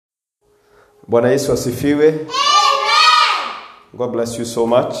Bwana Yesu asifiwe. God bless you so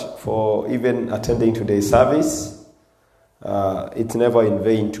much for even attending today's service. It's never in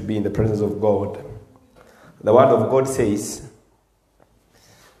vain to be in the presence of God. The word of God says,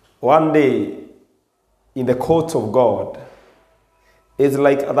 one day in the courts of God is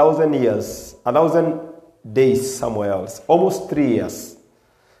like 1,000 years, 1,000 days somewhere else, almost 3 years.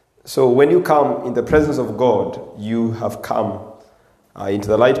 So when you come in the presence of God, you have come into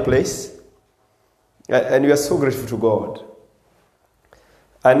the right place, and we are so grateful to God.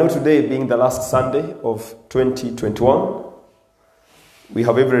 I know today being the last Sunday of 2021, we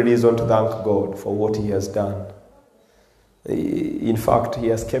have every reason to thank God for what He has done. In fact, He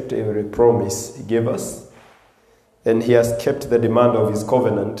has kept every promise He gave us, and He has kept the demand of His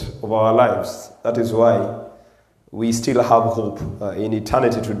covenant of our lives. That is why we still have hope in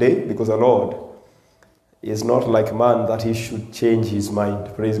eternity today, because the Lord is not like man that He should change His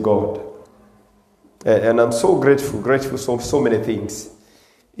mind. Praise God. And I'm so grateful for so many things.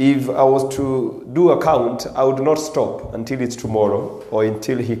 If I was to do a count, I would not stop until it's tomorrow or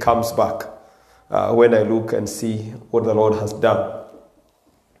until He comes back, when I look and see what the Lord has done.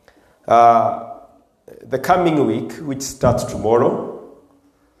 The coming week, which starts tomorrow,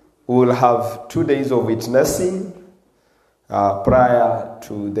 we will have 2 days of witnessing prior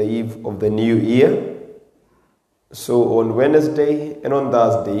to the eve of the new year. So on Wednesday and on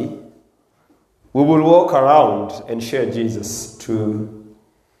Thursday, we will walk around and share Jesus to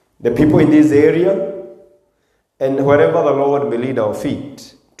the people in this area and wherever the Lord may lead our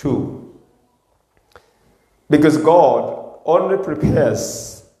feet to. Because God only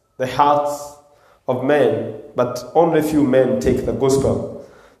prepares the hearts of men, but only few men take the gospel.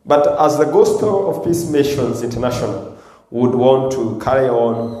 But as the Gospel of Peace Missions International would want to carry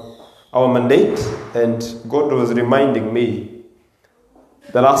on our mandate, and God was reminding me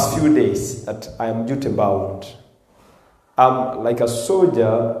the last few days that I am duty bound. I'm like a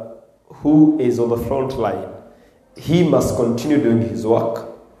soldier who is on the front line. He must continue doing his work.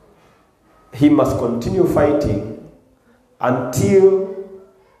 He must continue fighting until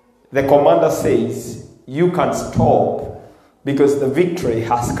the commander says, you can stop, because the victory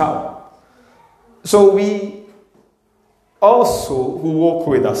has come. So we also, who walk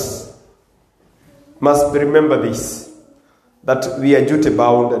with us, must remember this, that we are duty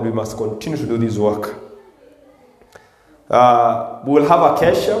bound and we must continue to do this work. We will have a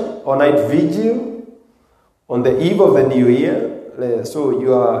kesha or night vigil on the eve of the new year. So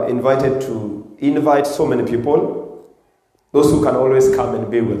you are invited to invite so many people, those who can always come and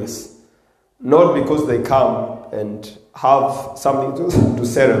be with us. Not because they come and have something to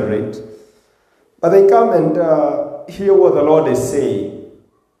celebrate, but they come and hear what the Lord is saying.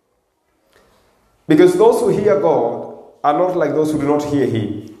 Because those who hear God are not like those who do not hear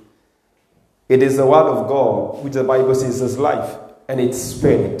Him. It is the word of God, which the Bible says is life, and it's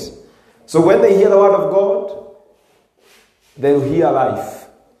spirit. So when they hear the word of God, they will hear life,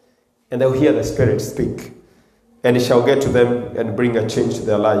 and they will hear the Spirit speak. And it shall get to them and bring a change to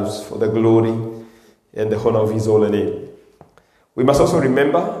their lives for the glory and the honor of His holy name. We must also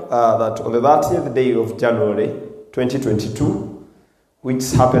remember that on the 30th day of January 2022,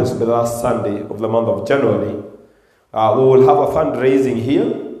 which happens to be the last Sunday of the month of January, we will have a fundraising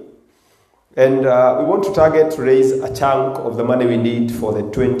here. And we want to target to raise a chunk of the money we need for the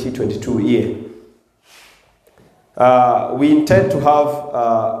 2022 year. We intend to have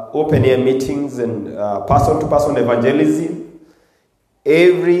open-air meetings and person-to-person evangelism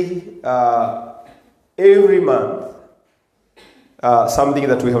every month. Something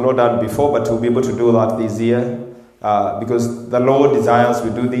that we have not done before, but we'll be able to do that this year because the Lord desires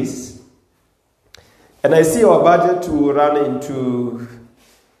we do this. And I see our budget to run into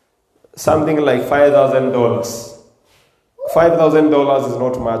something like $5,000. $5,000 is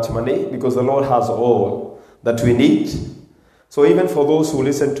not much money because the Lord has all that we need. So even for those who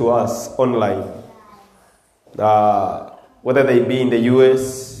listen to us online, whether they be in the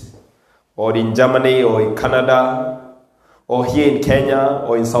US or in Germany or in Canada or here in Kenya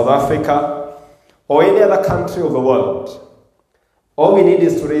or in South Africa or any other country of the world, all we need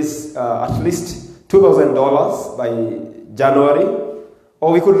is to raise at least $2,000 by January.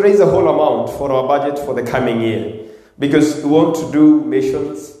 Or we could raise the whole amount for our budget for the coming year, because we want to do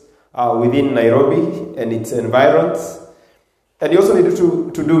missions within Nairobi and its environs. And you also need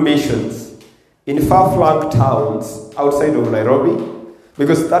to do missions in far-flung towns outside of Nairobi,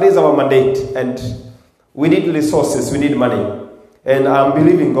 because that is our mandate. And we need resources, we need money. And I'm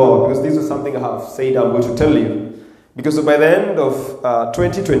believing God, because this is something I have said I'm going to tell you. Because by the end of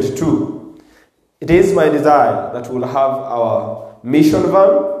 2022, it is my desire that we'll have our mission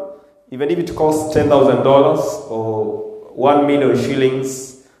van even if it costs $10,000 or 1 million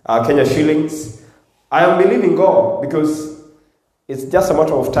shillings, Kenya shillings, I am believing God, because it's just a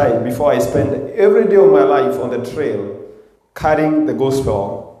matter of time before I spend every day of my life on the trail carrying the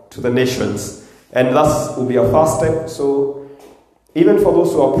gospel to the nations. And that will be a first step. So even for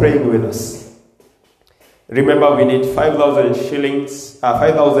those who are praying with us, remember we need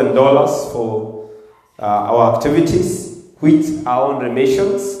 $5,000 for our activities, which are on the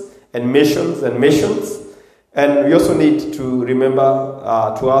missions. And missions. And we also need to remember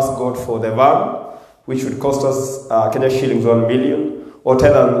to ask God for the van, which would cost us Kenya shillings 1 million or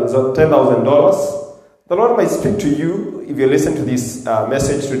 $10,000. The Lord might speak to you if you listen to this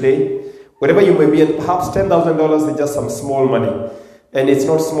message today. Wherever you may be, and perhaps $10,000 is just some small money. And it's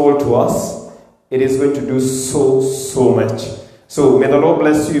not small to us. It is going to do so much. So may the Lord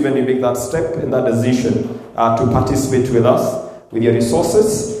bless you when you make that step and that decision to participate with us, with your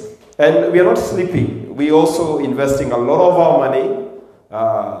resources. And we are not sleeping. We also investing a lot of our money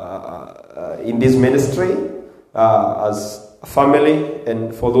in this ministry as a family,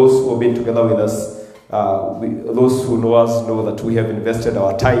 and for those who have been together with us, those who know us know that we have invested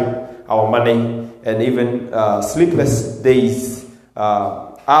our time, our money, and even sleepless days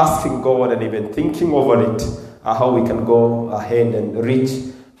asking God and even thinking over it, how we can go ahead and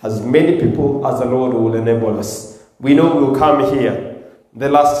reach as many people as the Lord will enable us. We know we will come here the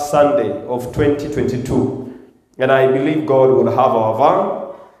last Sunday of 2022, and I believe God will have our van,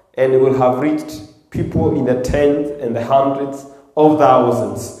 and will have reached people in the tens and the hundreds of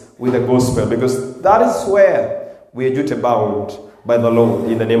thousands with the gospel, because that is where we are duty bound by the Lord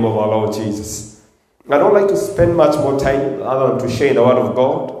in the name of our Lord Jesus. I don't like to spend much more time other than to share the word of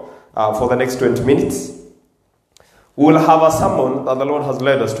God for the next 20 minutes. We will have a sermon that the Lord has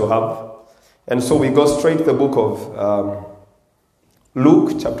led us to have, and so we go straight to the book of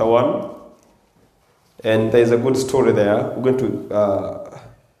Luke chapter 1, and there's a good story there. We're going to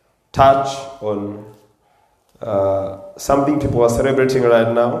touch on something people are celebrating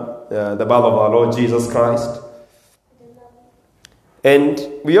right now, the birth of our Lord Jesus Christ. And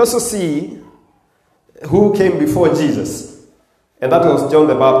we also see who came before Jesus, and that was John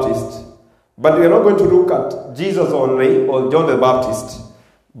the Baptist. But we are not going to look at Jesus only or John the Baptist,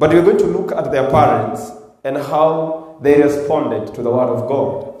 but we are going to look at their parents and how they responded to the word of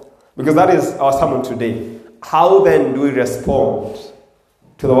God. Because that is our sermon today. How then do we respond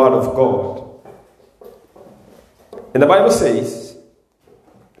to the word of God? And the Bible says,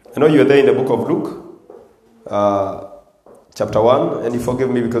 I know you are there in the book of Luke, chapter 1, and you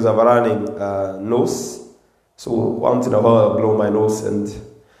forgive me because I'm running nose. So once in a while I blow my nose, and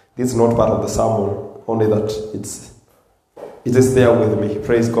this is not part of the sermon, only that it is there with me.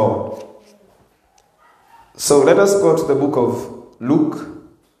 Praise God. So let us go to the book of Luke,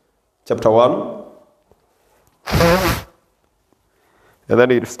 chapter 1. And then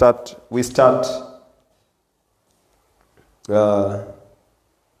we start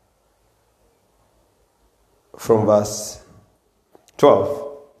from verse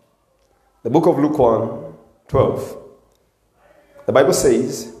 12. The book of Luke 1, 12. The Bible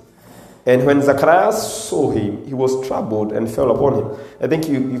says, and when Zacharias saw him, he was troubled and fell upon him. I think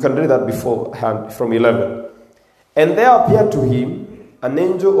you can read that beforehand from 11. And there appeared to him an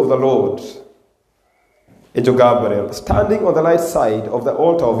angel of the Lord, Angel Gabriel, standing on the right side of the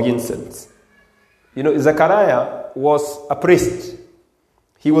altar of incense. You know, Zechariah was a priest.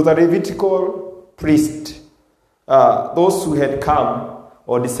 He was a Levitical priest. Those who had come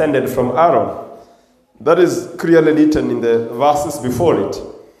or descended from Aaron. That is clearly written in the verses before it.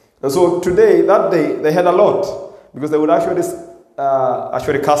 And so today, that day, they had a lot, because they would actually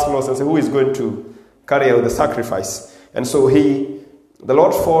cast notes and say, who is going to carry out the sacrifice? And so the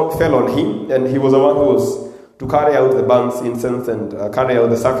Lord fell on him, and he was the one who was to carry out the burnt incense and carry out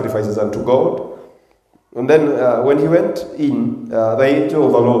the sacrifices unto God. And then when he went in, the angel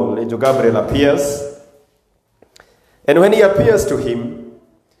of the Lord, Angel Gabriel, appears. And when he appears to him,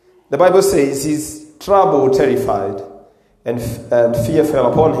 the Bible says he's troubled, terrified, and fear fell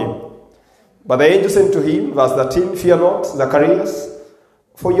upon him. But the angel said to him, verse 13, fear not, Zacharias,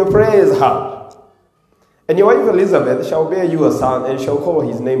 for your prayer is heard. And your wife Elizabeth shall bear you a son, and shall call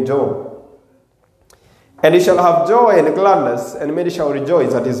his name John. And he shall have joy and gladness, and many shall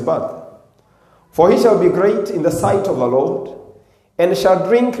rejoice at his birth. For he shall be great in the sight of the Lord, and shall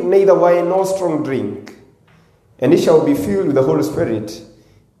drink neither wine nor strong drink. And he shall be filled with the Holy Spirit,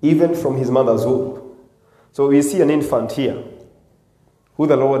 even from his mother's womb. So we see an infant here, who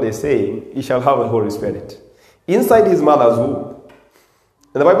the Lord is saying, he shall have the Holy Spirit, inside his mother's womb.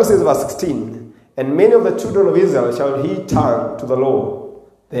 And the Bible says, verse 16, and many of the children of Israel shall he turn to the Lord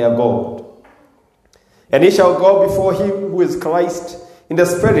their God. And he shall go before him who is Christ in the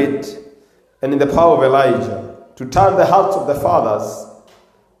spirit and in the power of Elijah, to turn the hearts of the fathers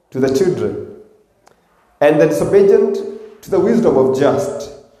to the children, and the disobedient to the wisdom of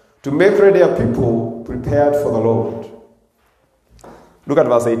just, to make ready a people prepared for the Lord. Look at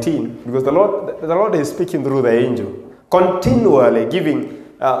verse 18, because the Lord is speaking through the angel, continually giving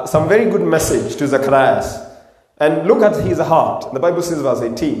some very good message to Zacharias. And look at his heart. The Bible says, verse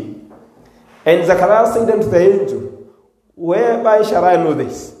 18, and Zacharias said unto the angel, whereby shall I know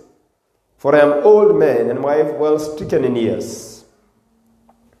this? For I am old man, and my wife well stricken in years.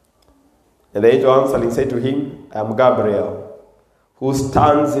 And the angel answered and said to him, I am Gabriel, who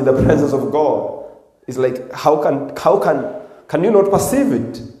stands in the presence of God. It's like, how can you not perceive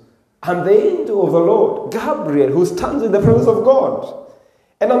it? I'm the angel of the Lord, Gabriel, who stands in the presence of God.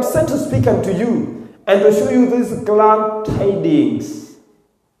 And I'm sent to speak unto you, and to show you these glad tidings.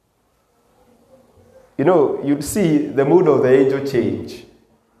 You know, you'd see the mood of the angel change.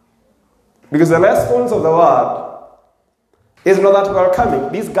 Because the response of the word is not that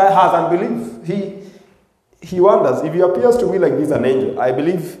welcoming. This guy has unbelief. He wonders, if he appears to me like this, an angel, I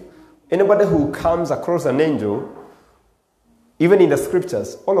believe anybody who comes across an angel, even in the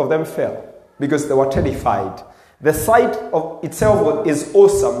scriptures, all of them fell because they were terrified. The sight of itself is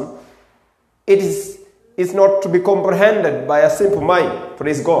awesome. It is not to be comprehended by a simple mind.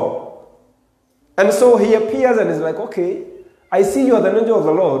 Praise God. And so he appears and is like, okay, I see you are the angel of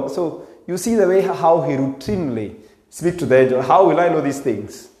the Lord. So you see the way how he routinely speaks to the angel. How will I know these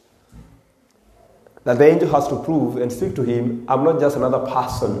things? That the angel has to prove and speak to him, I'm not just another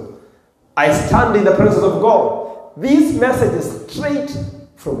person. I stand in the presence of God. This message is straight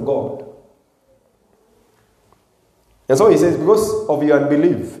from God. And so he says, because of your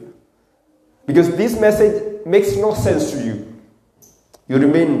unbelief, because this message makes no sense to you, you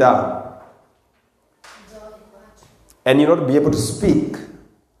remain down. And you'll not be able to speak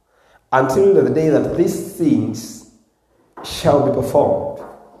until the day that these things shall be performed.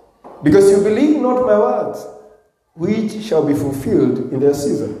 Because you believe not my words, which shall be fulfilled in their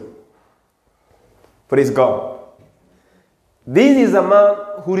season. Praise God. This is a man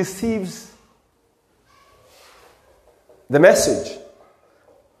who receives the message.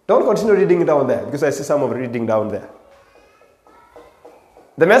 Don't continue reading down there, because I see some of reading down there.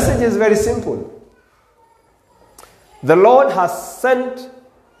 The message is very simple. The Lord has sent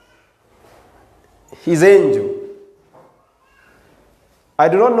his angel. I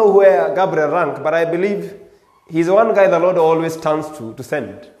do not know where Gabriel ranked, but I believe he's one guy the Lord always turns to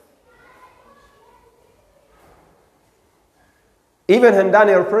send. Even when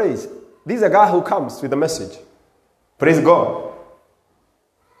Daniel prays, this is a guy who comes with a message. Praise God.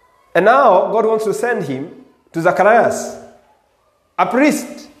 And now God wants to send him to Zacharias, a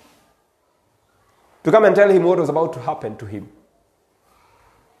priest, to come and tell him what was about to happen to him.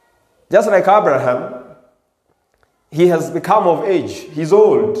 Just like Abraham, he has become of age. He's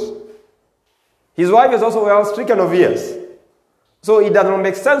old. His wife is also well stricken of years. So it does not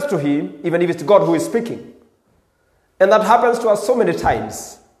make sense to him, even if it's God who is speaking. And that happens to us so many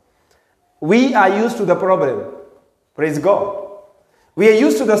times. We are used to the problem. Praise God. We are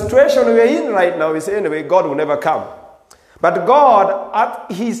used to the situation we are in right now. We say, anyway, God will never come. But God,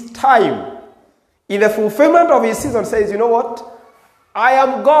 at his time, in the fulfillment of his season, says, you know what? I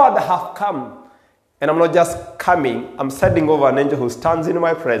am God, I have come. And I'm not just coming, I'm sending over an angel who stands in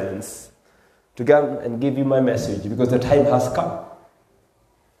my presence to come and give you my message, because the time has come.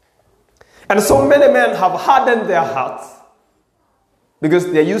 And so many men have hardened their hearts because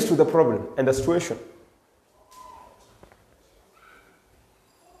they're used to the problem and the situation.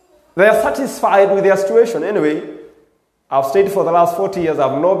 They are satisfied with their situation. Anyway, I've stayed for the last 40 years, I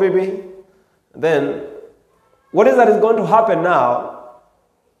have no baby. Then, what is that is going to happen now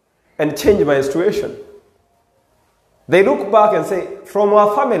and change my situation? They look back and say, from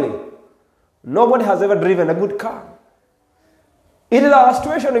our family, nobody has ever driven a good car. It is our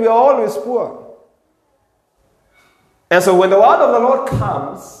situation, we are always poor. And so when the word of the Lord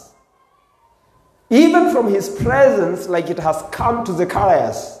comes, even from his presence, like it has come to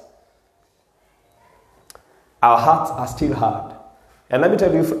Zacharias, our hearts are still hard. And let me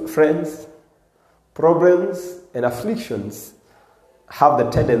tell you, friends, problems and afflictions have the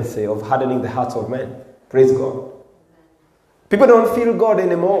tendency of hardening the hearts of men. Praise God. People don't feel God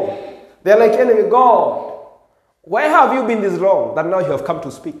anymore. They're like, enemy, God, why have you been this long that now you have come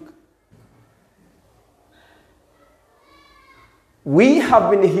to speak? We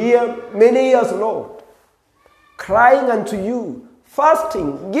have been here many years, Lord, crying unto you,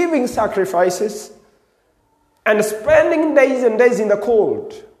 fasting, giving sacrifices, and spending days and days in the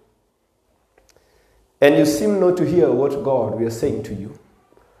cold, and you seem not to hear what God will saying to you.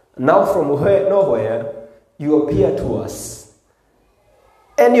 Now from nowhere, you appear to us,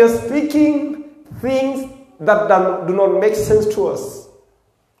 and you're speaking things that do not make sense to us.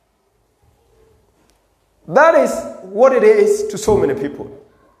 That is what it is to so many people.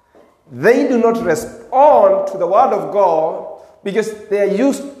 They do not respond to the word of God because they are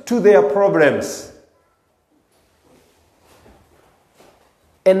used to their problems.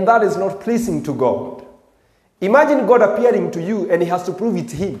 And that is not pleasing to God. Imagine God appearing to you and he has to prove it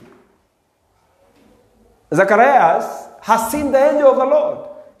to him. Zacharias has seen the angel of the Lord.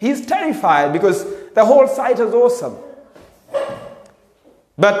 He's terrified because the whole sight is awesome.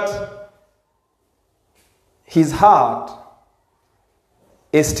 But his heart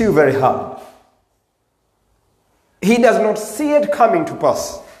is still very hard. He does not see it coming to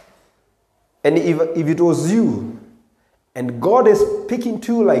pass. And if it was you, and God is speaking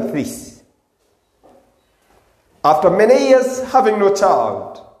to you like this, after many years having no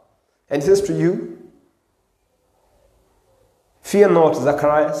child, and he says to you, fear not,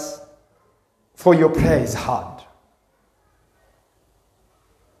 Zacharias, for your prayer is hard.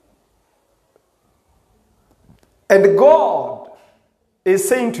 And God is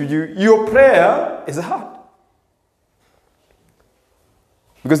saying to you, your prayer is hard.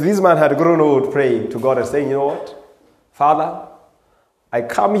 Because this man had grown old praying to God and saying, you know what? Father, I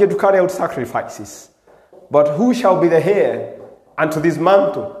come here to carry out sacrifices, but who shall be the heir unto this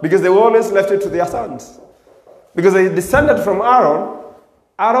mantle? Because they always left it to their sons. Because they descended from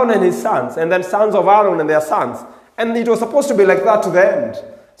Aaron and his sons, and then sons of Aaron and their sons. And it was supposed to be like that to the end.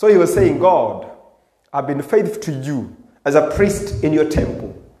 So he was saying, God, I've been faithful to you as a priest in your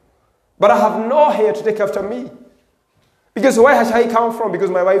temple, but I have no heir to take after me. Because where shall I come from? Because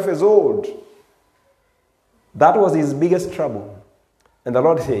my wife is old. That was his biggest trouble. And the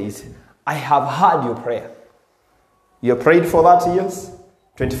Lord says, I have heard your prayer. You have prayed for 30 years,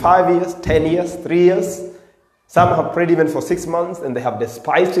 25 years, 10 years, 3 years. Some have prayed even for 6 months and they have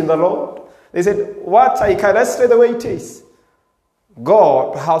despised in the Lord. They said, what? I cannot stay the way it is.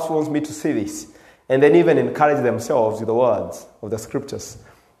 God perhaps wants me to see this. And then even encourage themselves with the words of the scriptures,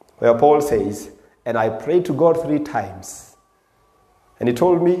 where Paul says, and I prayed to God 3 times. And he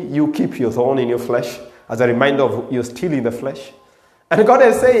told me, you keep your thorn in your flesh as a reminder of you're still in the flesh. And God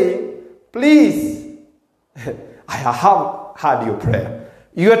is saying, please, I have heard your prayer.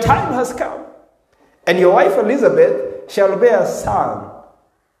 Your time has come. And your wife Elizabeth shall bear a son.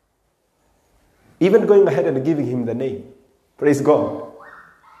 Even going ahead and giving him the name. Praise God.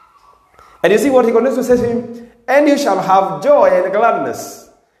 And you see what he continues to say to him? And you shall have joy and gladness.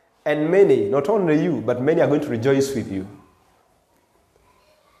 And many, not only you, but many are going to rejoice with you.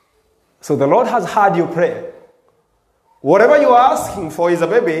 So the Lord has heard your prayer. Whatever you are asking for is a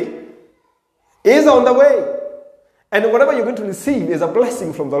baby, is on the way. And whatever you're going to receive is a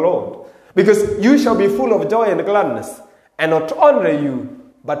blessing from the Lord. Because you shall be full of joy and gladness. And not only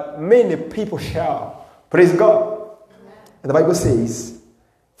you, but many people shall. Praise God. And the Bible says,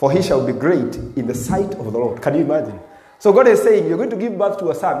 for he shall be great in the sight of the Lord. Can you imagine? So God is saying, you're going to give birth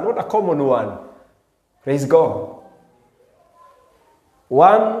to a son, not a common one. Praise God.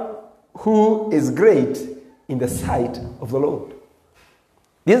 One who is great in the sight of the Lord.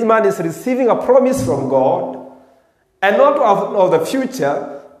 This man is receiving a promise from God, and not of the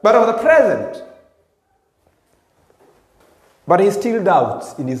future, but of the present. But he still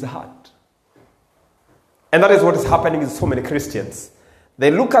doubts in his heart. And that is what is happening with so many Christians. They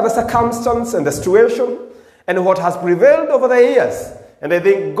look at the circumstance and the situation and what has prevailed over the years, and they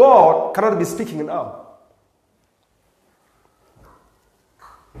think God cannot be speaking now.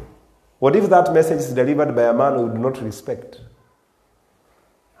 What if that message is delivered by a man who do not respect?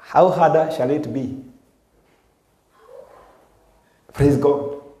 How harder shall it be? Praise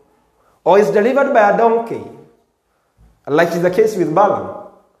God. Or is delivered by a donkey, like is the case with Balaam.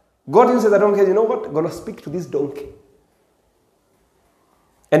 God uses the donkey, you know what? I'm going to speak to this donkey.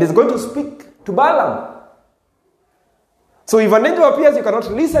 And he's going to speak to Balaam. So if an angel appears, you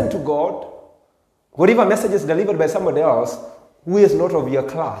cannot listen to God. Whatever message is delivered by somebody else who is not of your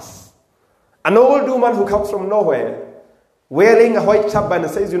class. An old woman who comes from nowhere, wearing a white turban,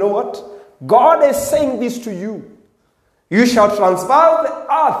 and says, you know what? God is saying this to you. You shall transfer the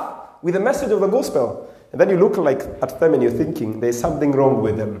earth with the message of the gospel. And then you look like at them and you're thinking, there's something wrong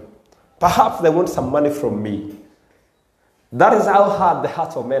with them. Perhaps they want some money from me. That is how hard the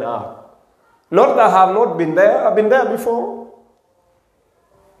hearts of men are. Not that I have not been there, I've been there before.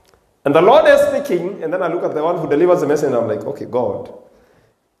 And the Lord is speaking, and then I look at the one who delivers the message, and I'm like, okay, God,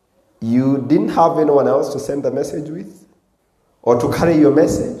 you didn't have anyone else to send the message with or to carry your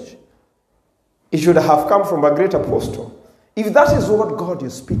message. It should have come from a great apostle. If that is what God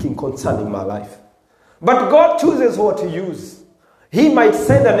is speaking concerning my life. But God chooses what to use. He might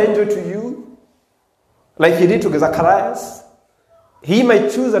send an angel to you, like he did to Zacharias. He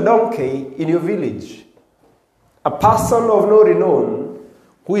might choose a donkey in your village, a person of no renown,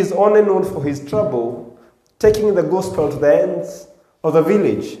 who is only known for his trouble, taking the gospel to the ends of the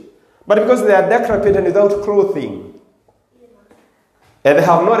village. But because they are decrepit and without clothing, and they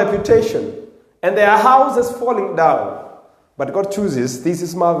have no reputation, and their house is falling down, but God chooses, this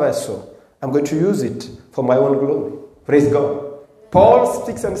is my vessel. I'm going to use it for my own glory. Praise God. Paul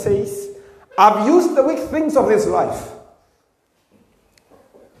speaks and says, I've used the weak things of this life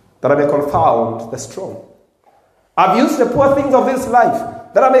that I may confound the strong. I've used the poor things of this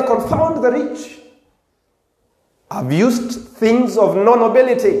life that I may confound the rich. I've used things of no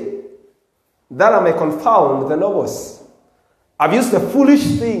nobility that I may confound the nobles. I've used the foolish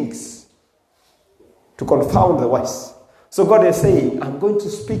things to confound the wise. So God is saying, I'm going to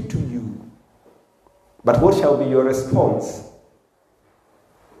speak to you. But what shall be your response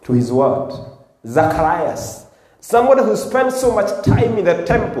to his word? Zacharias, somebody who spent so much time in the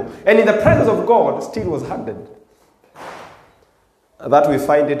temple and in the presence of God, still was hardened. That we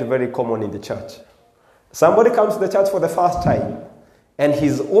find it very common in the church. Somebody comes to the church for the first time and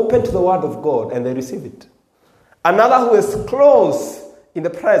he's open to the word of God and they receive it. Another who is close in the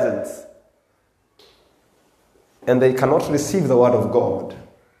presence and they cannot receive the word of God.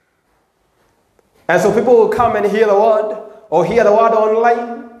 And so people will come and hear the word or hear the word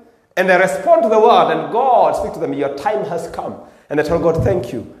online and they respond to the word and God speaks to them, your time has come. And they tell God,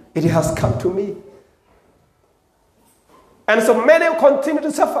 thank you, it has come to me. And so many continue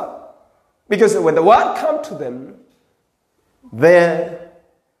to suffer because when the word comes to them, their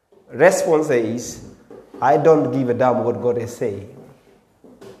response is, I don't give a damn what God is saying.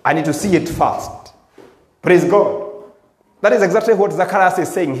 I need to see it first. Praise God. That is exactly what Zacharias is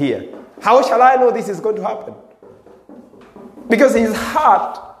saying here. How shall I know this is going to happen? Because his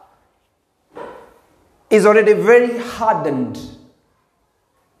heart is already very hardened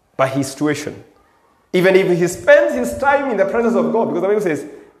by his situation. Even if he spends his time in the presence of God, because the Bible says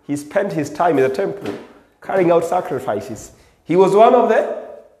he spent his time in the temple carrying out sacrifices. He was one of the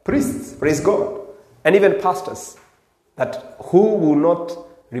priests, praise God, and even pastors that who will not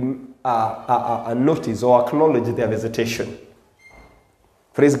notice or acknowledge their visitation.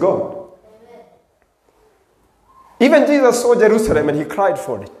 Praise God. Even Jesus saw Jerusalem and he cried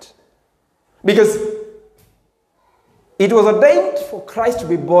for it. Because it was ordained for Christ to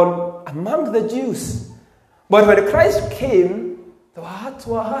be born among the Jews. But when Christ came, their hearts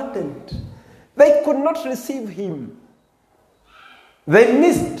were hardened. They could not receive him. They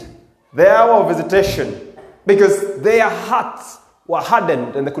missed the hour of visitation because their hearts were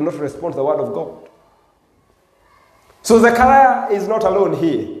hardened and they could not respond to the word of God. So Zechariah is not alone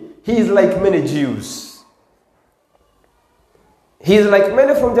here. He is like many Jews. He is like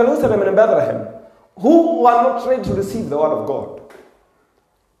many from Jerusalem and Bethlehem who were not ready to receive the word of God.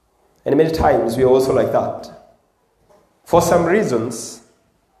 And many times we are also like that. For some reasons,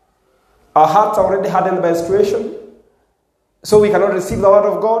 our hearts are already hardened by the situation, so we cannot receive the word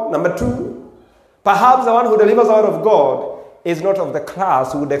of God. Number two, perhaps the one who delivers the word of God is not of the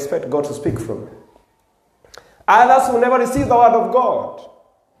class who would expect God to speak from. Others will never receive the word of God,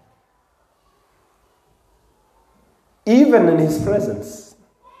 even in his presence.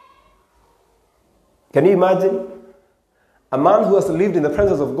 Can you imagine? A man who has lived in the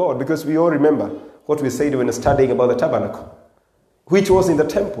presence of God, because we all remember what we said when studying about the tabernacle, which was in the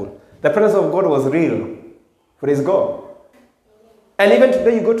temple. The presence of God was real. Praise God. And even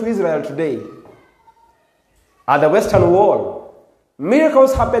today, you go to Israel today, at the Western Wall,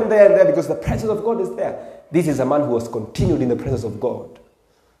 miracles happen there and there because the presence of God is there. This is a man who has continued in the presence of God.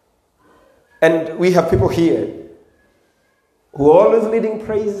 And we have people here who are always leading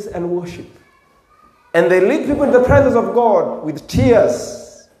praise and worship. And they lead people in the presence of God with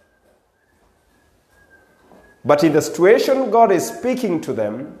tears. But in the situation God is speaking to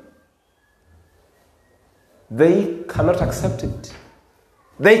them, they cannot accept it.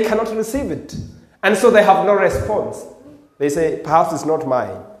 They cannot receive it. And so they have no response. They say, perhaps it's not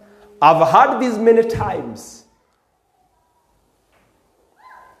mine. I've heard this many times.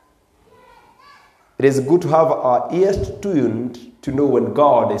 It is good to have our ears tuned to know when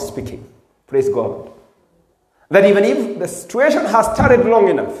God is speaking. Praise God. That even if the situation has started long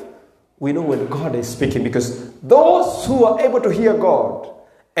enough, we know when God is speaking, because those who are able to hear God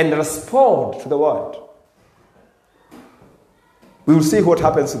and respond to the word, We will see what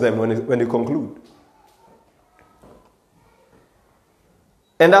happens to them when you conclude.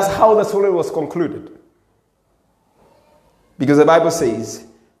 And that's how the story was concluded. Because the Bible says,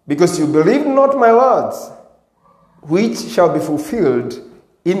 because you believed not my words, which shall be fulfilled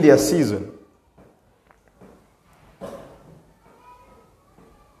in their season.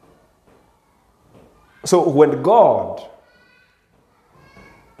 So when God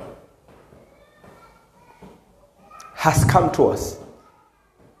has come to us,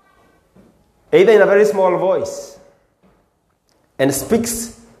 either in a very small voice, and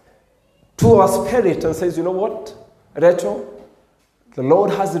speaks to our spirit and says, you know what, Rachel, the Lord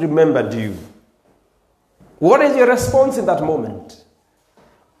has remembered you. What is your response in that moment?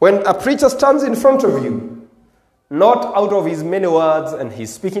 When a preacher stands in front of you, not out of his many words, and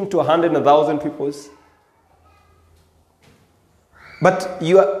he's speaking to 100,000 people, but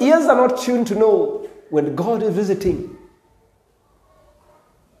your ears are not tuned to know when God is visiting.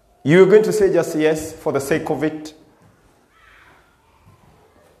 You're going to say just yes for the sake of it.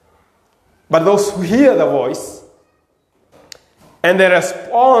 But those who hear the voice and they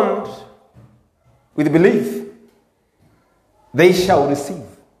respond with belief, they shall receive.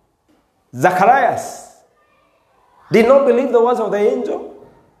 Zacharias did not believe the words of the angel,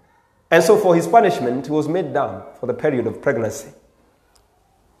 and so for his punishment, he was made dumb for the period of pregnancy.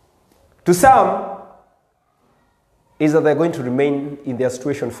 To some, is that they're going to remain in their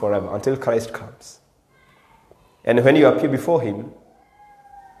situation forever until Christ comes. And when you appear before him,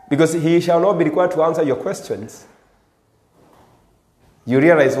 because he shall not be required to answer your questions, you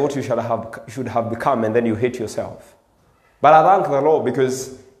realize what you should have become, and then you hate yourself. But I thank the Lord,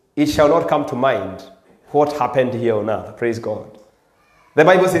 because it shall not come to mind what happened here on earth. Praise God. The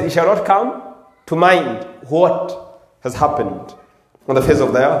Bible says it shall not come to mind what has happened on the face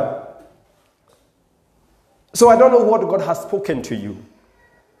of the earth. So I don't know what God has spoken to you.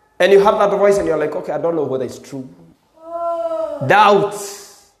 And you have that voice and you're like, okay, I don't know whether it's true.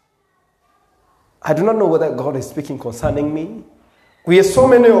 Doubts. I do not know whether God is speaking concerning me. We are so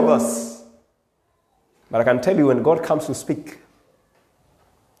many of us. But I can tell you, when God comes to speak,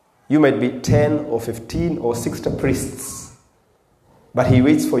 you might be 10 or 15 or 60 priests. But he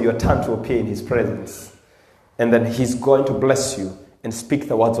waits for your turn to appear in his presence. And then he's going to bless you and speak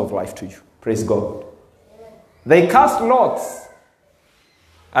the words of life to you. Praise God. They cast lots.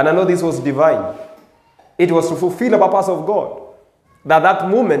 And I know this was divine. It was to fulfill the purpose of God. That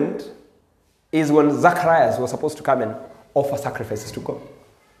moment is when Zacharias was supposed to come and offer sacrifices to God.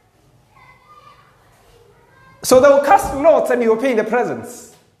 So they will cast lots and you appear in the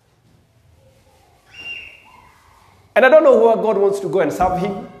presence. And I don't know where God wants to go and serve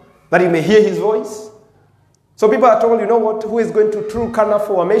him, that you may hear his voice. So people are told, you know what, who is going to true Cana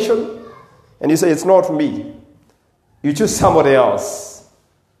formation? And you say, it's not me. You choose somebody else.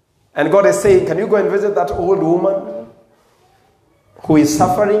 And God is saying, can you go and visit that old woman who is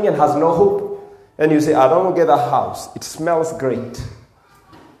suffering and has no hope? And you say, I don't get a house. It smells great.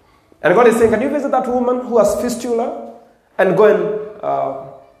 And God is saying, can you visit that woman who has fistula and go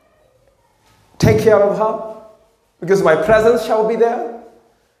and take care of her? Because my presence shall be there.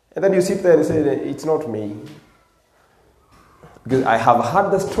 And then you sit there and say, it's not me. Because I have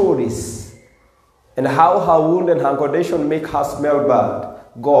heard the stories and how her wound and her condition make her smell bad.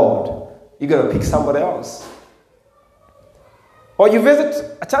 God, you're going to pick somebody else. Or you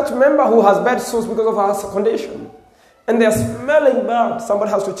visit a church member who has bad sores because of her condition. And they're smelling bad.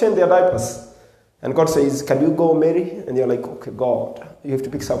 Somebody has to change their diapers. And God says, can you go, Mary? And you're like, okay, God, you have to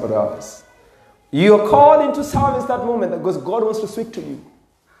pick somebody else. You're called into service that moment because God wants to speak to you.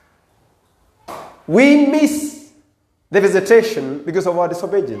 We miss the visitation because of our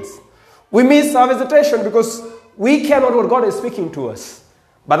disobedience. We miss our visitation because we care not what God is speaking to us.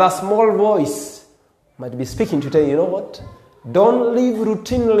 But a small voice might be speaking to tell you, you know what? Don't live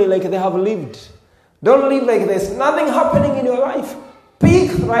routinely like they have lived. Don't live like there's nothing happening in your life.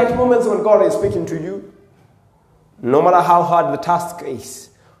 Pick right moments when God is speaking to you. No matter how hard the task is.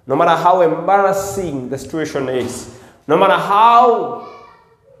 No matter how embarrassing the situation is. No matter how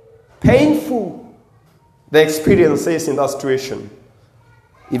painful the experience is in that situation.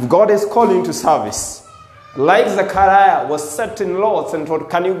 If God is calling you to service, like Zechariah was set in lots and told,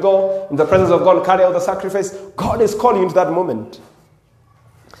 can you go in the presence of God and carry out the sacrifice? God is calling you into that moment.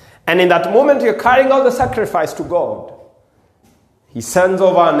 And in that moment you're carrying out the sacrifice to God. He sends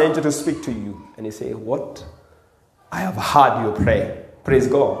over an angel to speak to you. And he says, what? I have heard your prayer. Praise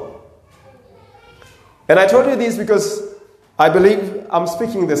God. And I told you this because I believe I'm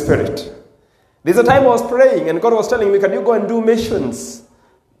speaking in the Spirit. There's a time I was praying and God was telling me, can you go and do missions?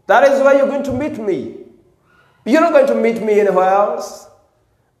 That is where you're going to meet me. You're not going to meet me anywhere else.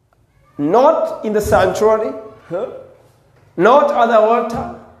 Not in the sanctuary, not at the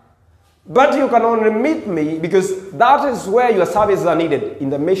altar, but you can only meet me because that is where your services are needed, in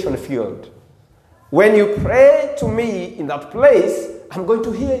the mission field. When you pray to me in that place, I'm going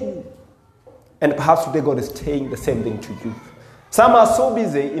to hear you. And perhaps today God is saying the same thing to you. Some are so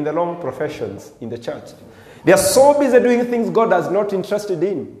busy in the wrong professions in the church. They are so busy doing things God is not interested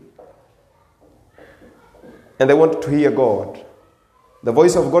in. And they want to hear God. The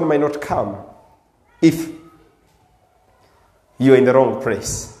voice of God might not come if you're in the wrong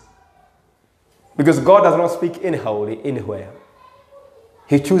place. Because God does not speak anyhow, anywhere.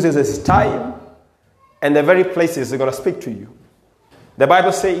 He chooses his time and the very places he's going to speak to you. The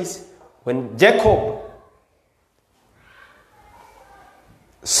Bible says, when Jacob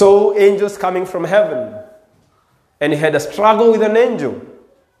saw angels coming from heaven, and he had a struggle with an angel,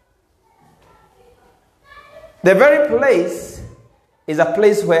 the very place is a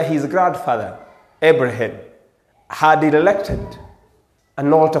place where his grandfather, Abraham, had erected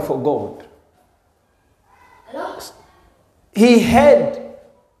an altar for God. He had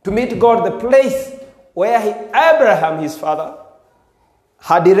to meet God the place where Abraham, his father,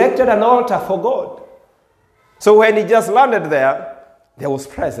 had erected an altar for God. So when he just landed there, there was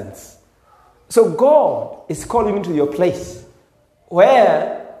presence. So God is calling you to your place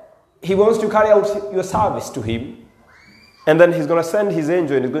where he wants to carry out your service to him. And then he's going to send his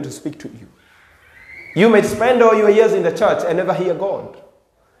angel and he's going to speak to you. You might spend all your years in the church and never hear God.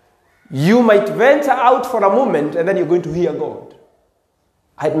 You might venture out for a moment and then you're going to hear God.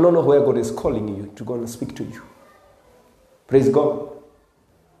 I don't know where God is calling you to go and speak to you. Praise God.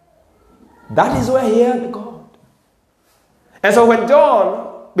 That is where he heard God. And so when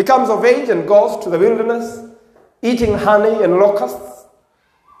John becomes of age and goes to the wilderness, eating honey and locusts,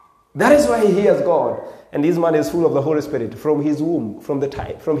 that is where he hears God. And this man is full of the Holy Spirit from his womb, from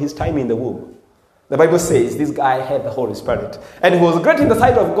his time in the womb. The Bible says this guy had the Holy Spirit. And he was great in the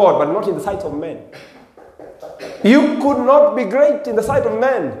sight of God, but not in the sight of men. You could not be great in the sight of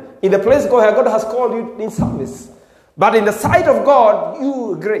men, in the place where God has called you in service. But in the sight of God,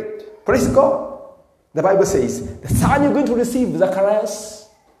 you are great. Praise God. The Bible says, the son you're going to receive, Zacharias,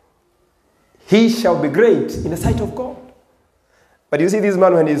 he shall be great in the sight of God. But you see this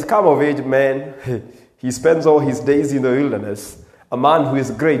man, when he's come of age, man, he spends all his days in the wilderness, a man who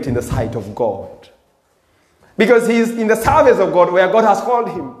is great in the sight of God. Because he is in the service of God where God has called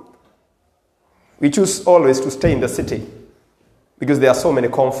him. We choose always to stay in the city because there are so many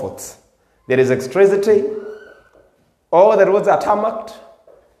comforts. There is electricity, all the roads are tarmacked,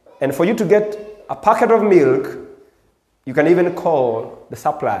 and for you to get a packet of milk, you can even call the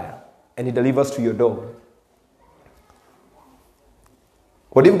supplier and he delivers to your door.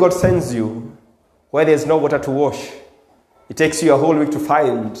 What if God sends you where there is no water to wash? It takes you a whole week to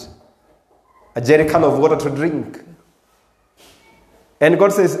find a jerrycan of water to drink. And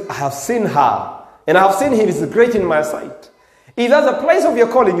God says, I have seen her, and I have seen him is great in my sight. If that's the place of your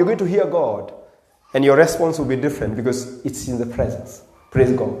calling, you're going to hear God. And your response will be different because it's in the presence.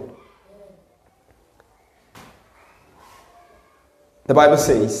 Praise God. The Bible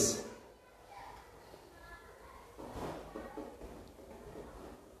says,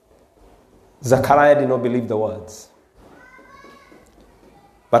 Zechariah did not believe the words.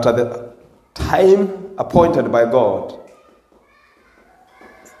 But at the time appointed by God,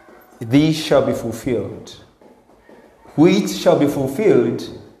 these shall be fulfilled, which shall be fulfilled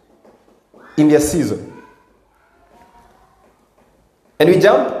in their season. And we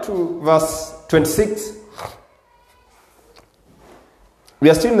jump to verse 26. We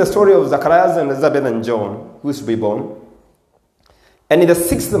are still in the story of Zacharias and Elizabeth and John, who is to be born. And in the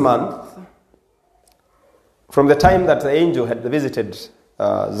 6th month, from the time that the angel had visited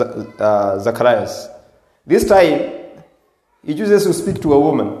Zacharias, this time he chooses to speak to a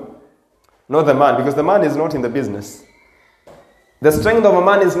woman, not the man, because the man is not in the business. The strength of a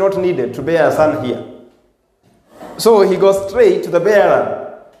man is not needed to bear a son here. So he goes straight to the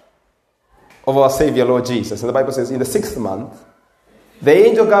bearer of our Savior, Lord Jesus. And the Bible says, in the 6th month, the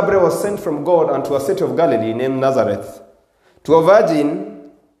angel Gabriel was sent from God unto a city of Galilee named Nazareth, to a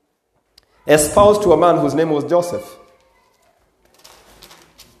virgin espoused to a man whose name was Joseph,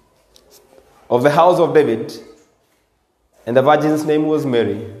 of the house of David, and the virgin's name was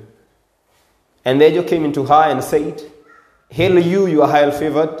Mary. And the angel came into her and said, Hail you are highly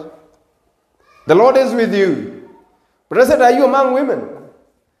favored. The Lord is with you. Blessed are you among women.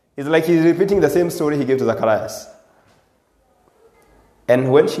 It's like he's repeating the same story he gave to Zacharias.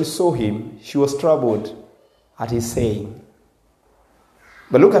 And when she saw him, she was troubled at his saying.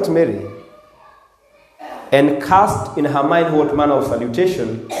 But look at Mary. and cast in her mind what manner of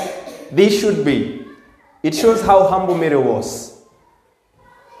salutation this should be. It shows how humble Mary was.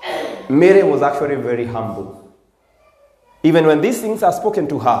 Mary was actually very humble. Even when these things are spoken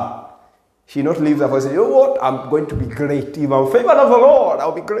to her, she not leaves her voice and says, "You know what? I'm going to be great. If I'm favored of the Lord,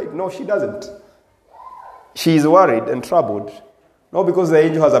 I'll be great." No, she doesn't. She is worried and troubled, not because the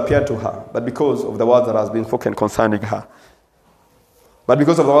angel has appeared to her, but because of the word that has been spoken concerning her. But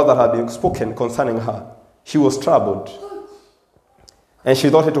because of the word that had been spoken concerning her, she was troubled. And she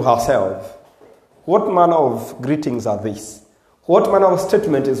thought it to herself, what manner of greetings are these? What manner of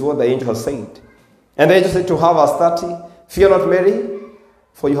statement is what the angel has said? And the angel said to her, verse 30, "Fear not, Mary,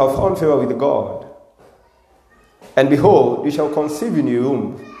 for you have found favor with God. And behold, you shall conceive in your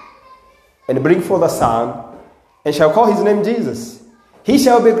womb, and bring forth a son, and shall call his name Jesus. He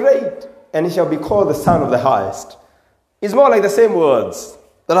shall be great, and he shall be called the Son of the Highest." It's more like the same words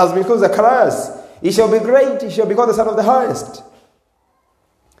that has been called Zacharias. He shall be great, he shall be called the Son of the Highest.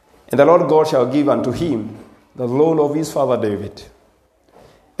 And the Lord God shall give unto him the throne of his father David.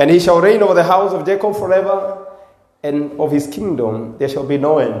 And he shall reign over the house of Jacob forever, and of his kingdom there shall be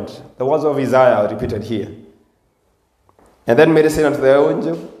no end. The words of Isaiah are repeated here. And then Mary said unto the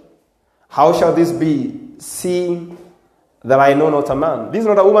angel, "How shall this be, seeing that I know not a man?" This is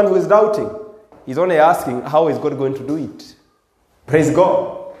not a woman who is doubting. He's only asking, how is God going to do it? Praise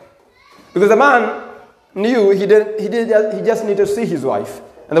God. Because the man knew he just needed to see his wife,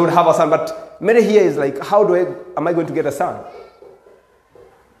 and they would have a son. But Mary here is like, am I going to get a son?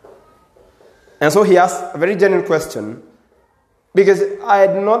 And so he asked a very genuine question, because I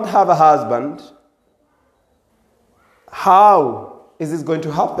did not have a husband. How is this going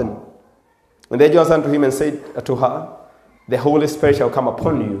to happen? And the angel answered to him and said to her, "The Holy Spirit shall come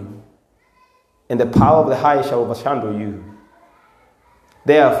upon you, and the power of the high shall overshadow you.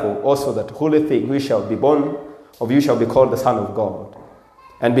 Therefore also that holy thing which shall be born of you shall be called the Son of God.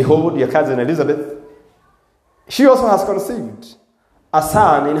 And behold, your cousin Elizabeth, she also has conceived a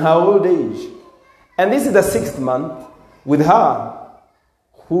son in her old age. And this is the 6th month with her,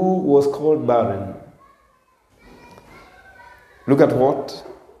 who was called barren." Look at what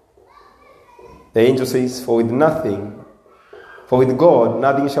the angel says, for with God,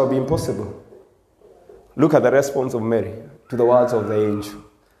 nothing shall be impossible. Look at the response of Mary to the words of the angel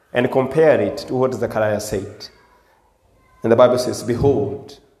and compare it to what Zechariah said. And the Bible says,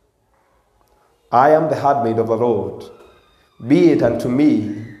 "Behold, I am the handmaid of the Lord. Be it unto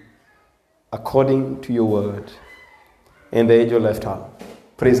me according to your word." And the angel left her.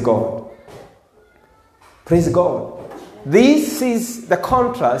 Praise God. Praise God. This is the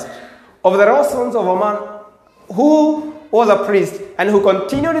contrast of the response of a man who was a priest and who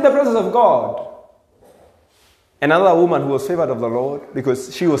continued in the presence of God. Another woman who was favored of the Lord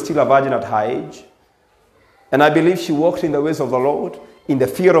because she was still a virgin at her age. And I believe she walked in the ways of the Lord, in the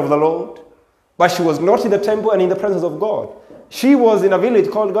fear of the Lord. But she was not in the temple and in the presence of God. She was in a village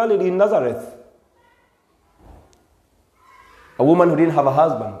called Galilee in Nazareth. A woman who didn't have a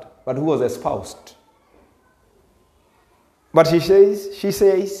husband, but who was espoused. But she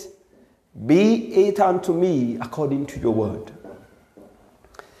says, "Be it unto me according to your word."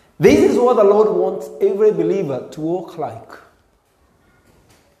 This is what the Lord wants every believer to walk like.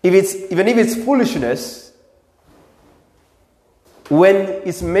 Even if it's foolishness, when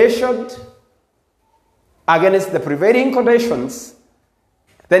it's measured against the prevailing conditions,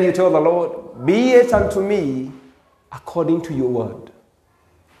 then you tell the Lord, "Be it unto me according to your word."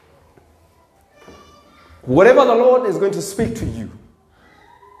 Whatever the Lord is going to speak to you,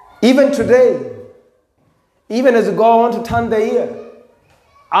 even today, even as you go on to turn the year,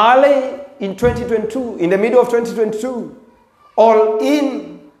 early in 2022, in the middle of 2022, or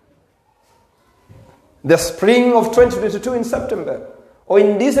in the spring of 2022 in September, or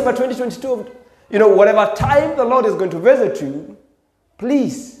in December 2022, whatever time the Lord is going to visit you,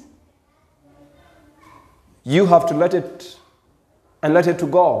 please, you have to let it to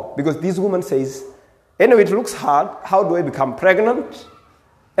go. Because this woman says, anyway, it looks hard. How do I become pregnant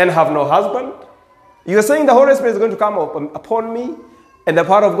and have no husband? You are saying the Holy Spirit is going to come upon me, and the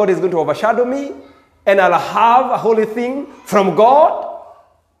power of God is going to overshadow me, and I'll have a holy thing from God?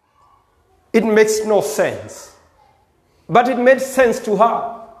 It makes no sense. But it made sense to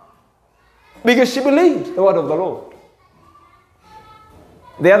her, because she believed the word of the Lord.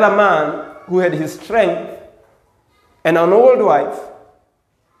 The other man who had his strength and an old wife,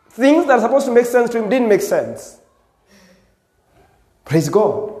 things that are supposed to make sense to him didn't make sense. Praise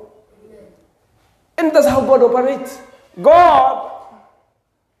God. And that's how God operates. God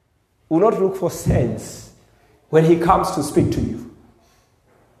will not look for sense when he comes to speak to you.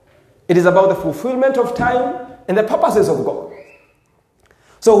 It is about the fulfillment of time and the purposes of God.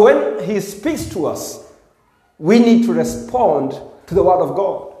 So when he speaks to us, we need to respond to the word of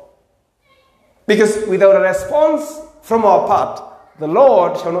God. Because without a response from our part, the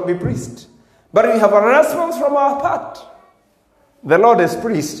Lord shall not be pleased. But we have a response from our part, the Lord is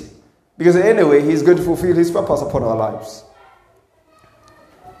pleased. Because anyway, he's going to fulfill his purpose upon our lives.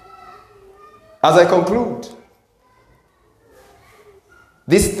 As I conclude,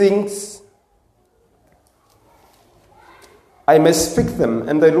 these things, I may speak them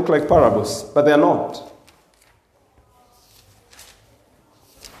and they look like parables, but they are not.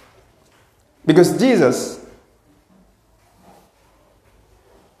 Because Jesus,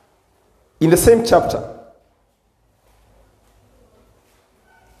 in the same chapter,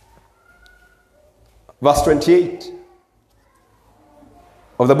 verse 28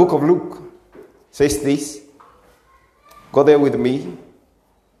 of the book of Luke, says this. Go there with me.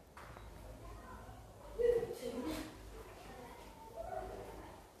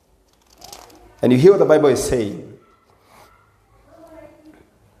 And you hear what the Bible is saying.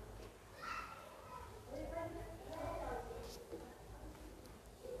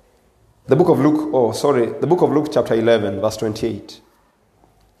 The book of Luke chapter 11, verse 28.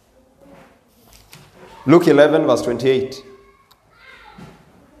 Luke 11, verse 28.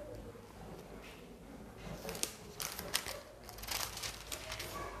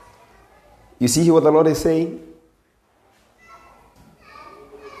 You see what the Lord is saying?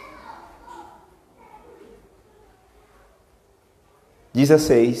 Jesus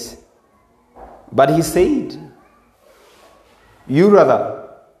says, but he said, you rather,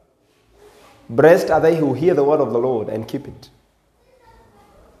 blessed are they who hear the word of the Lord and keep it.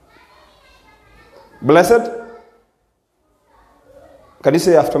 Blessed, can you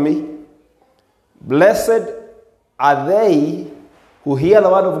say after me? Blessed are they who hear the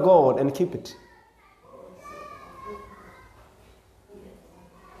word of God and keep it.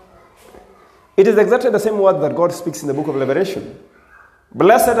 It is exactly the same word that God speaks in the book of Revelation.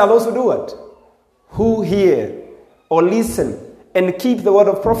 Blessed are those who do what? Who hear or listen and keep the word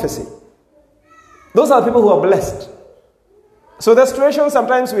of prophecy. Those are the people who are blessed. So the situation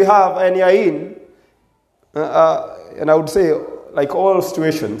sometimes we have and you are in, and I would say, like all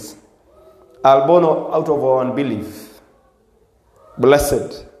situations, are born out of our unbelief.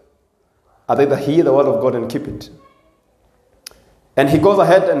 Blessed are they that hear the word of God and keep it. And he goes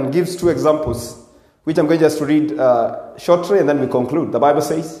ahead and gives two examples, which I'm going just to read shortly and then we conclude. The Bible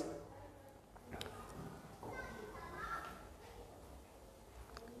says,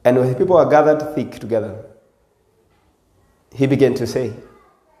 and when the people are gathered thick together, he began to say,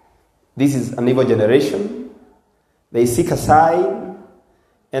 this is an evil generation. They seek a sign,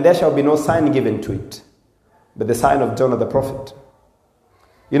 and there shall be no sign given to it, but the sign of Jonah the prophet.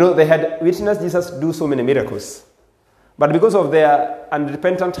 You know, they had witnessed Jesus do so many miracles, but because of their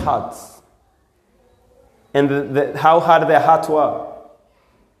unrepentant hearts and how hard their hearts were,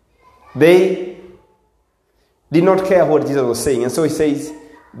 they did not care what Jesus was saying. And so he says,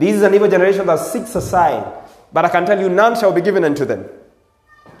 this is an evil generation that seeks a sign, but I can tell you none shall be given unto them.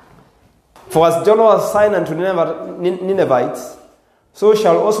 For as Jonah was a sign unto Ninevites, so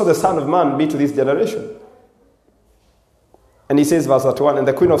shall also the Son of Man be to this generation. And he says, verse 1, and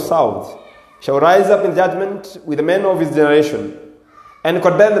the Queen of South shall rise up in judgment with the men of his generation, and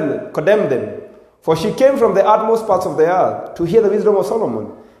condemn them. For she came from the utmost parts of the earth to hear the wisdom of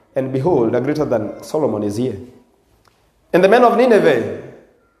Solomon, and behold, a greater than Solomon is here. And the men of Nineveh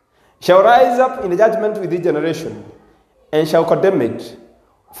shall rise up in the judgment with this generation, and shall condemn it.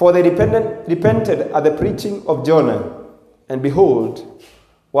 For they repented at the preaching of Jonah, and behold,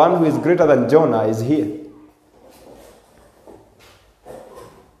 one who is greater than Jonah is here.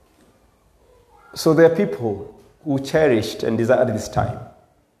 So there are people who cherished and desired this time,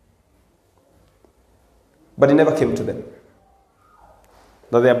 but it never came to them.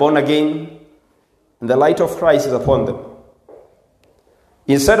 That they are born again, and the light of Christ is upon them.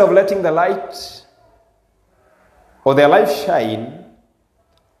 Instead of letting the light of their life shine,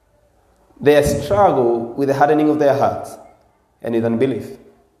 they struggle with the hardening of their hearts and with unbelief.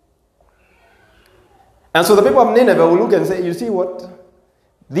 And so the people of Nineveh will look and say, you see what?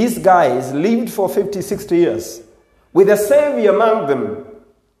 These guys lived for 50, 60 years with a Savior among them.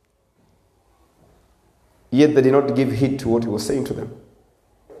 Yet they did not give heed to what he was saying to them.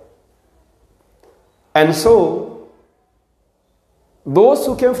 And so, those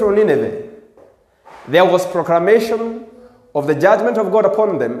who came from Nineveh, there was proclamation of the judgment of God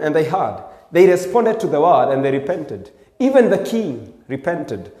upon them, and they heard. They responded to the word and they repented. Even the king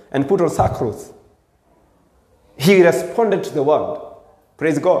repented and put on sackcloth. He responded to the word.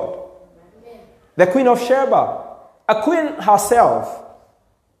 Praise God. The Queen of Sheba, a queen herself,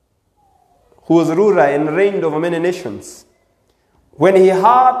 who was ruler and reigned over many nations. When she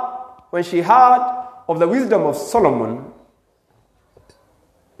heard of the wisdom of Solomon,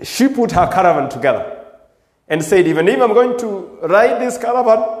 she put her caravan together and said, even if I'm going to ride this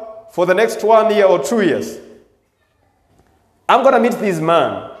caravan for the next 1 year or 2 years, I'm going to meet this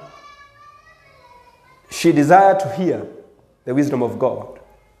man. She desired to hear the wisdom of God.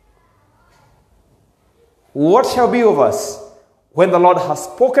 What shall be of us when the Lord has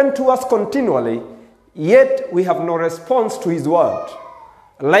spoken to us continually, yet we have no response to his word?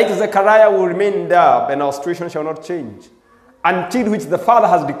 Like Zechariah will remain there, and our situation shall not change, until which the Father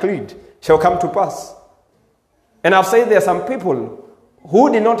has decreed shall come to pass. And I've said there are some people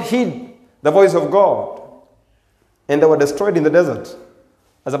who did not heed the voice of God, and they were destroyed in the desert.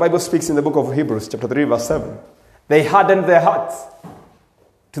 As the Bible speaks in the book of Hebrews, chapter 3, verse 7. They hardened their hearts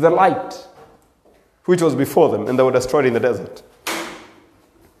to the light which was before them, and they were destroyed in the desert.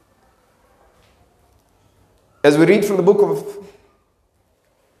 As we read from the book of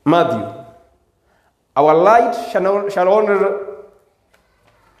Matthew, our light shall only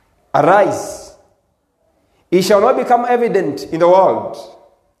arise. It shall not become evident in the world.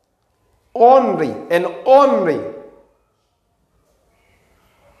 Only and only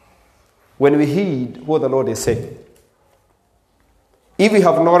when we heed what the Lord is saying. If we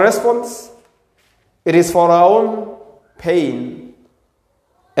have no response, it is for our own pain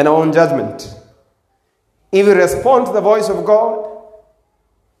and our own judgment. If we respond to the voice of God,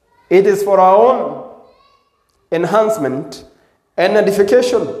 it is for our own enhancement and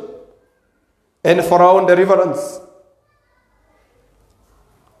edification and for our own deliverance.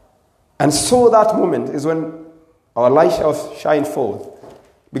 And so that moment is when our light shall shine forth,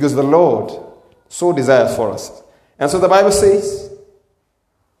 because the Lord so desires for us. And so the Bible says,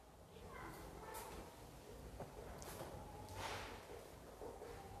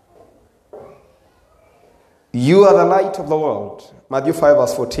 you are the light of the world. Matthew 5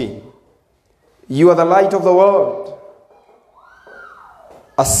 verse 14. You are the light of the world.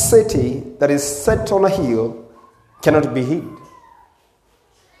 A city that is set on a hill cannot be hid.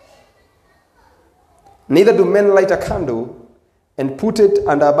 Neither do men light a candle and put it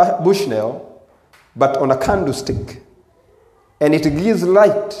under a bushel, but on a candlestick, and it gives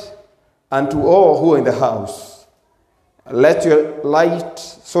light unto all who are in the house. Let your light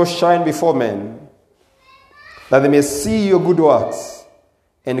so shine before men, that they may see your good works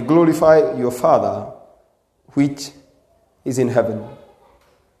and glorify your Father which is in heaven.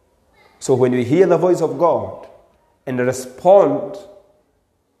 So when we hear the voice of God and respond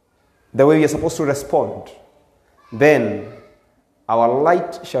the way we are supposed to respond, then our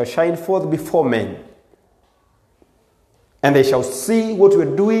light shall shine forth before men, and they shall see what we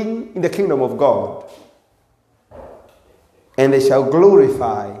are doing in the kingdom of God, and they shall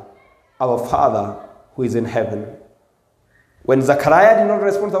glorify our Father who is in heaven. When Zechariah did not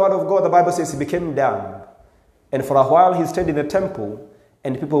respond to the word of God, the Bible says he became dumb, and for a while he stayed in the temple,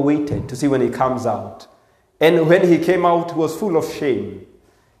 and people waited to see when he comes out. And when he came out, he was full of shame.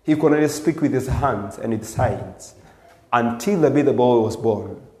 He could only speak with his hands and with signs until the baby boy was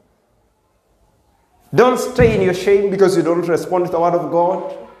born. Don't stay in your shame because you don't respond to the word of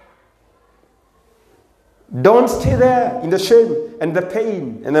God. Don't stay there in the shame and the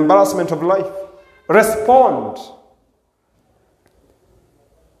pain and the embarrassment of life. Respond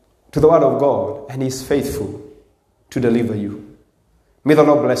to the word of God, and he is faithful to deliver you. May the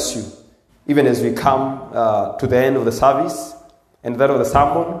Lord bless you. Even as we come to the end of the service and that of the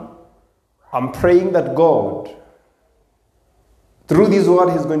sermon, I'm praying that God, through this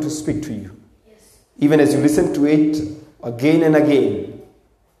word, He's going to speak to you. Yes. Even as you listen to it again and again,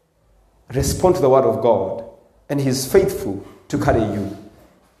 respond to the word of God, and He is faithful to carry you.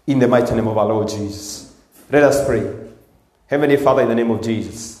 In the mighty name of our Lord Jesus. Let us pray. Heavenly Father, in the name of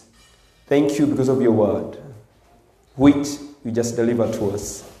Jesus, thank you because of your word, which you just delivered to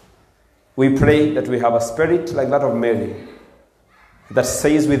us. We pray that we have a spirit like that of Mary that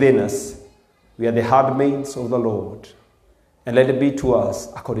says within us, we are the handmaids of the Lord, and let it be to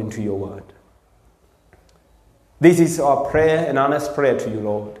us according to your word. This is our prayer and honest prayer to you,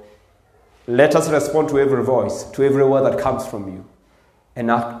 Lord. Let us respond to every voice, to every word that comes from you, and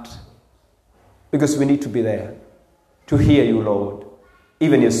act, because we need to be there to hear you, Lord,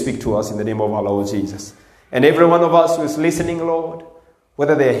 even you speak to us in the name of our Lord Jesus. And every one of us who is listening, Lord,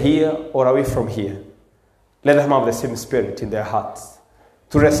 whether they're here or away from here, let them have the same spirit in their hearts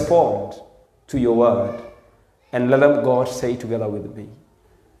to respond to your word. And let them, God, say together with me,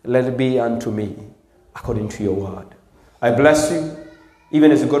 let it be unto me according to your word. I bless you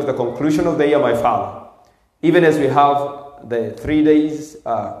even as we go to the conclusion of the year, my Father, even as we have the 3 days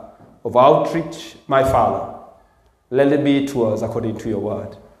of outreach, my Father, let it be to us according to your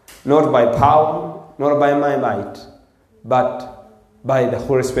word. Not by power, not by my might, but by the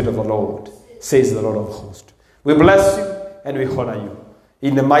Holy Spirit of the Lord, says the Lord of hosts. We bless you and we honor you.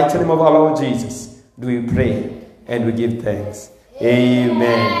 In the mighty name of our Lord Jesus, do we pray and we give thanks.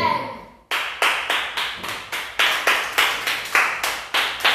 Amen.